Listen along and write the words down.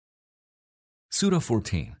Surah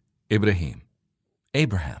 14, Ibrahim,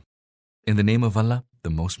 Abraham. In the name of Allah, the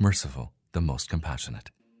most merciful, the most compassionate.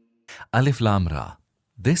 Alif Lam Ra.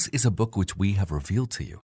 This is a book which we have revealed to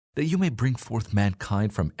you, that you may bring forth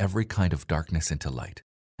mankind from every kind of darkness into light,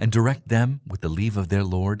 and direct them, with the leave of their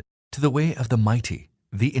Lord, to the way of the mighty,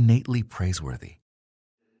 the innately praiseworthy.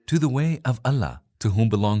 To the way of Allah, to whom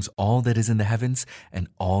belongs all that is in the heavens and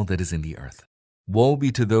all that is in the earth. Woe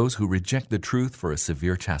be to those who reject the truth for a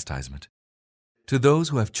severe chastisement. To those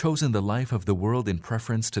who have chosen the life of the world in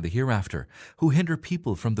preference to the hereafter, who hinder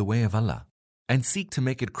people from the way of Allah, and seek to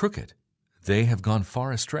make it crooked, they have gone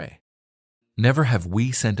far astray. Never have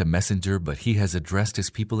we sent a messenger, but he has addressed his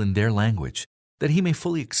people in their language, that he may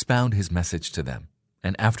fully expound his message to them.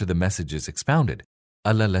 And after the message is expounded,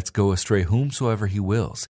 Allah lets go astray whomsoever he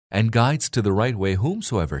wills, and guides to the right way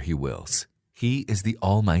whomsoever he wills. He is the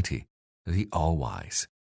Almighty, the All-Wise.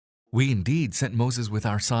 We indeed sent Moses with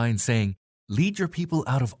our signs, saying, Lead your people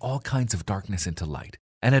out of all kinds of darkness into light,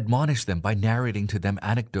 and admonish them by narrating to them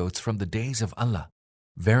anecdotes from the days of Allah.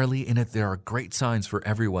 Verily in it there are great signs for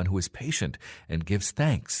everyone who is patient and gives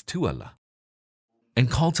thanks to Allah.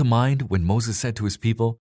 And call to mind when Moses said to his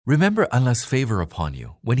people, Remember Allah's favor upon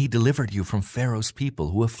you when he delivered you from Pharaoh's people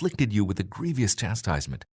who afflicted you with a grievous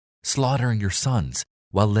chastisement, slaughtering your sons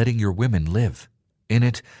while letting your women live. In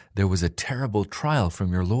it there was a terrible trial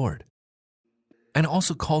from your Lord. And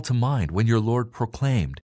also call to mind when your Lord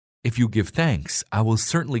proclaimed, If you give thanks, I will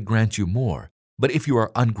certainly grant you more. But if you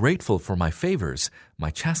are ungrateful for my favors, my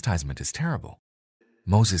chastisement is terrible.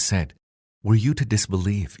 Moses said, Were you to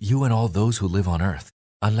disbelieve, you and all those who live on earth,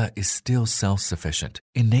 Allah is still self-sufficient,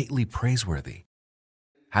 innately praiseworthy.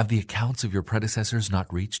 Have the accounts of your predecessors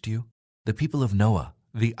not reached you? The people of Noah,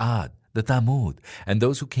 the Ad, the Thamud, and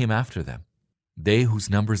those who came after them. They whose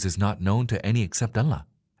numbers is not known to any except Allah.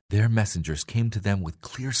 Their messengers came to them with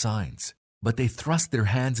clear signs, but they thrust their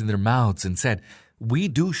hands in their mouths and said, We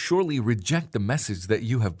do surely reject the message that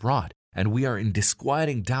you have brought, and we are in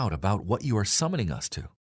disquieting doubt about what you are summoning us to.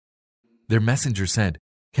 Their messenger said,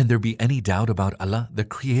 Can there be any doubt about Allah, the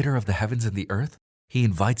creator of the heavens and the earth? He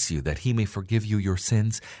invites you that he may forgive you your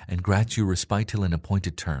sins and grant you respite till an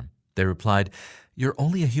appointed term. They replied, You're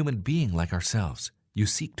only a human being like ourselves. You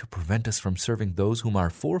seek to prevent us from serving those whom our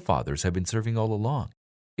forefathers have been serving all along.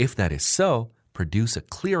 If that is so, produce a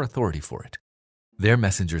clear authority for it. Their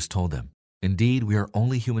messengers told them, Indeed, we are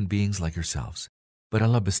only human beings like yourselves, but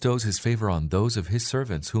Allah bestows His favor on those of His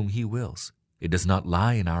servants whom He wills. It does not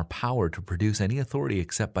lie in our power to produce any authority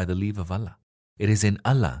except by the leave of Allah. It is in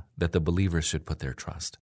Allah that the believers should put their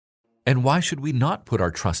trust. And why should we not put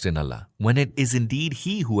our trust in Allah when it is indeed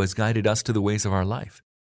He who has guided us to the ways of our life?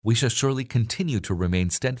 We shall surely continue to remain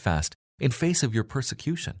steadfast in face of your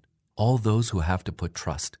persecution. All those who have to put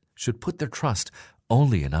trust should put their trust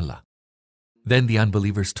only in Allah. Then the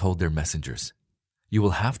unbelievers told their messengers, You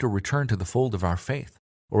will have to return to the fold of our faith,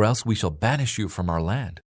 or else we shall banish you from our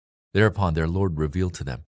land. Thereupon their Lord revealed to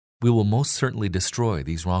them, We will most certainly destroy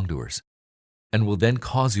these wrongdoers, and will then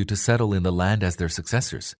cause you to settle in the land as their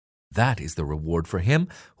successors. That is the reward for him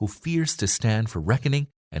who fears to stand for reckoning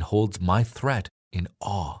and holds my threat in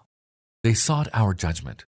awe. They sought our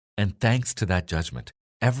judgment, and thanks to that judgment,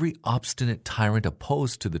 every obstinate tyrant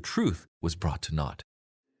opposed to the truth was brought to naught.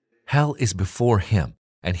 Hell is before him,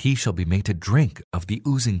 and he shall be made to drink of the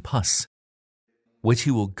oozing pus, which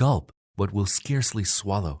he will gulp but will scarcely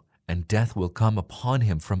swallow, and death will come upon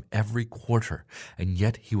him from every quarter, and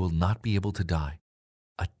yet he will not be able to die.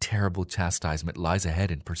 A terrible chastisement lies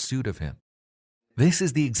ahead in pursuit of him. This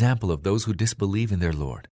is the example of those who disbelieve in their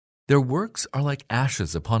Lord. Their works are like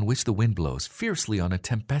ashes upon which the wind blows fiercely on a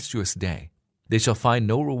tempestuous day. They shall find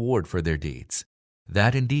no reward for their deeds.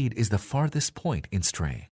 That indeed is the farthest point in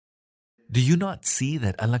straying. Do you not see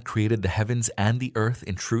that Allah created the heavens and the earth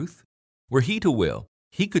in truth? Were He to will,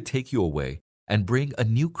 He could take you away and bring a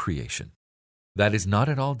new creation. That is not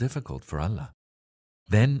at all difficult for Allah.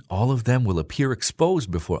 Then all of them will appear exposed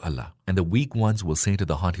before Allah, and the weak ones will say to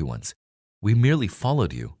the haughty ones, We merely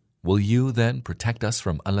followed you. Will you then protect us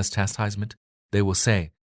from Allah's chastisement? They will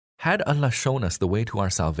say, Had Allah shown us the way to our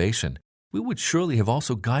salvation, we would surely have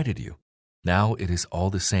also guided you. Now it is all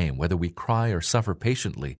the same whether we cry or suffer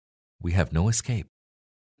patiently. We have no escape.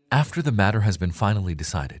 After the matter has been finally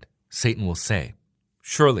decided, Satan will say,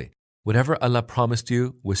 Surely, whatever Allah promised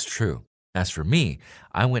you was true. As for me,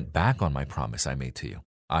 I went back on my promise I made to you.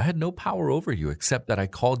 I had no power over you except that I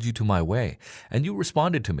called you to my way, and you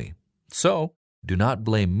responded to me. So, do not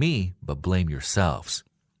blame me, but blame yourselves.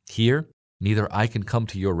 Here, neither I can come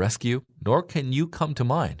to your rescue, nor can you come to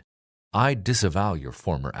mine. I disavow your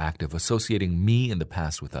former act of associating me in the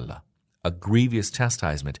past with Allah. A grievous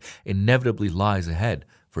chastisement inevitably lies ahead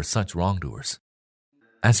for such wrongdoers.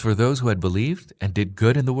 As for those who had believed and did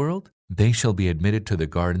good in the world, they shall be admitted to the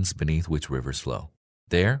gardens beneath which rivers flow.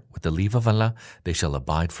 There, with the leave of Allah, they shall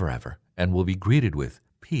abide forever and will be greeted with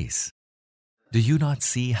peace. Do you not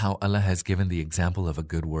see how Allah has given the example of a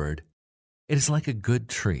good word? It is like a good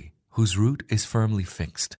tree whose root is firmly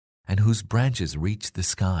fixed and whose branches reach the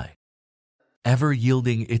sky, ever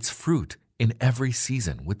yielding its fruit in every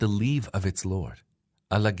season with the leave of its Lord.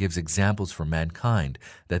 Allah gives examples for mankind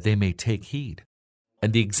that they may take heed.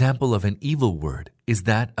 And the example of an evil word is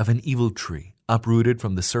that of an evil tree uprooted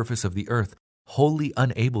from the surface of the earth, wholly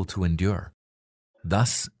unable to endure.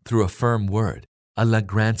 Thus, through a firm word, Allah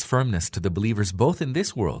grants firmness to the believers both in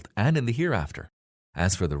this world and in the hereafter.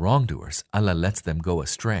 As for the wrongdoers, Allah lets them go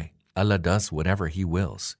astray. Allah does whatever He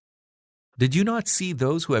wills. Did you not see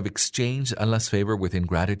those who have exchanged Allah's favor with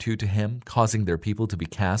ingratitude to Him, causing their people to be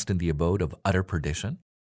cast in the abode of utter perdition?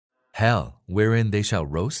 Hell, wherein they shall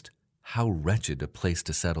roast? How wretched a place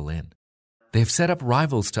to settle in. They have set up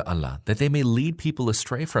rivals to Allah that they may lead people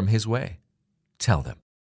astray from His way. Tell them,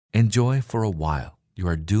 enjoy for a while. You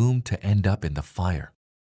are doomed to end up in the fire.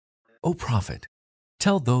 O Prophet,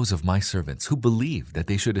 tell those of my servants who believe that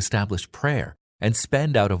they should establish prayer and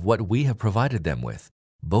spend out of what we have provided them with,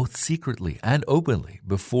 both secretly and openly,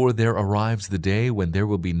 before there arrives the day when there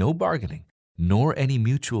will be no bargaining, nor any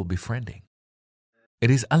mutual befriending. It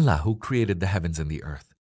is Allah who created the heavens and the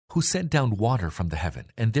earth, who sent down water from the heaven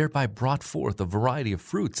and thereby brought forth a variety of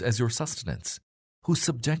fruits as your sustenance, who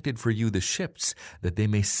subjected for you the ships that they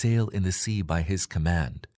may sail in the sea by His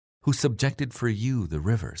command, who subjected for you the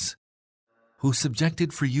rivers, who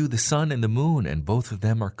subjected for you the sun and the moon, and both of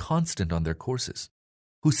them are constant on their courses,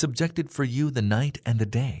 who subjected for you the night and the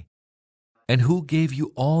day, and who gave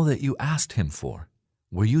you all that you asked Him for.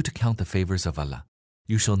 Were you to count the favors of Allah,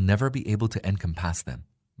 you shall never be able to encompass them.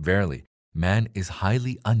 Verily, man is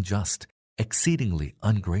highly unjust, exceedingly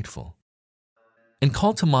ungrateful. And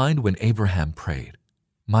call to mind when Abraham prayed,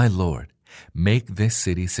 My Lord, make this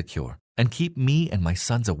city secure, and keep me and my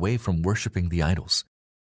sons away from worshipping the idols.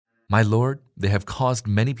 My Lord, they have caused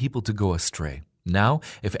many people to go astray. Now,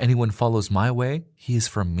 if anyone follows my way, he is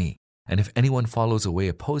from me. And if anyone follows a way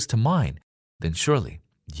opposed to mine, then surely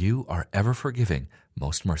you are ever forgiving,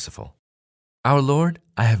 most merciful. Our Lord,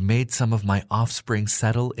 I have made some of my offspring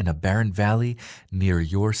settle in a barren valley near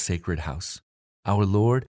your sacred house. Our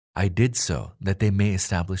Lord, I did so that they may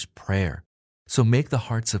establish prayer. So make the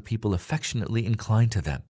hearts of people affectionately inclined to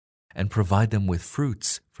them, and provide them with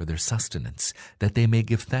fruits for their sustenance, that they may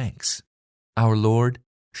give thanks. Our Lord,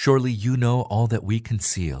 surely you know all that we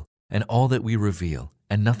conceal and all that we reveal,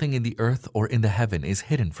 and nothing in the earth or in the heaven is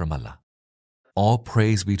hidden from Allah. All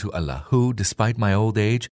praise be to Allah, who, despite my old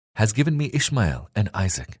age, has given me Ishmael and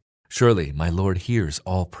Isaac. Surely my Lord hears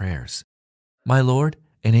all prayers. My Lord,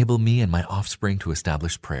 enable me and my offspring to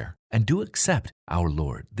establish prayer, and do accept, our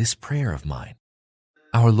Lord, this prayer of mine.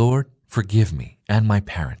 Our Lord, forgive me and my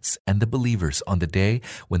parents and the believers on the day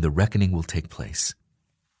when the reckoning will take place.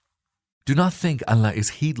 Do not think Allah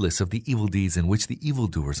is heedless of the evil deeds in which the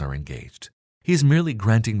evildoers are engaged. He is merely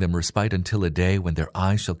granting them respite until a day when their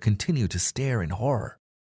eyes shall continue to stare in horror,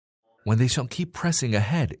 when they shall keep pressing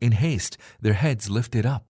ahead in haste, their heads lifted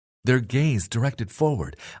up, their gaze directed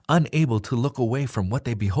forward, unable to look away from what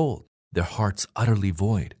they behold, their hearts utterly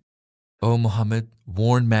void. O Muhammad,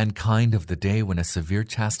 warn mankind of the day when a severe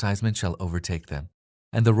chastisement shall overtake them,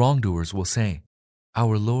 and the wrongdoers will say,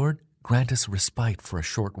 Our Lord, grant us respite for a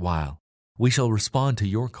short while. We shall respond to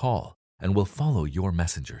your call and will follow your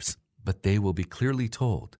messengers. But they will be clearly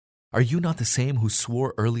told, Are you not the same who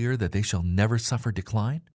swore earlier that they shall never suffer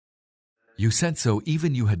decline? You said so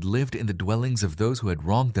even you had lived in the dwellings of those who had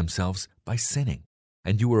wronged themselves by sinning,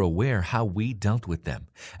 and you were aware how we dealt with them,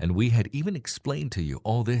 and we had even explained to you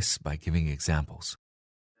all this by giving examples.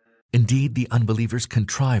 Indeed, the unbelievers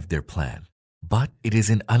contrived their plan, but it is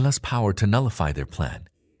in Allah's power to nullify their plan,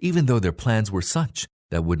 even though their plans were such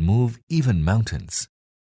that would move even mountains.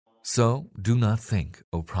 So do not think,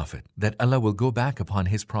 O Prophet, that Allah will go back upon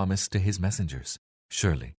His promise to His messengers.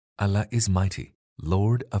 Surely Allah is mighty,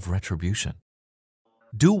 Lord of retribution.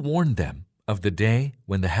 Do warn them of the day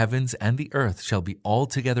when the heavens and the earth shall be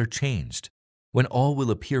altogether changed, when all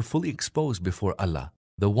will appear fully exposed before Allah,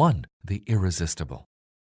 the One, the Irresistible.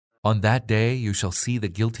 On that day you shall see the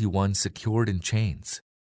guilty ones secured in chains.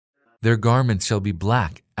 Their garments shall be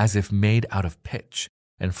black as if made out of pitch,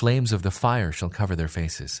 and flames of the fire shall cover their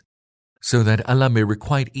faces, so that Allah may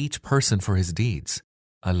requite each person for his deeds.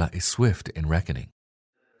 Allah is swift in reckoning.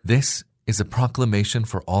 This is a proclamation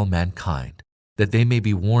for all mankind, that they may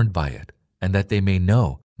be warned by it, and that they may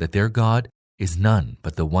know that their God is none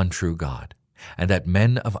but the one true God, and that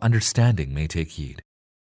men of understanding may take heed.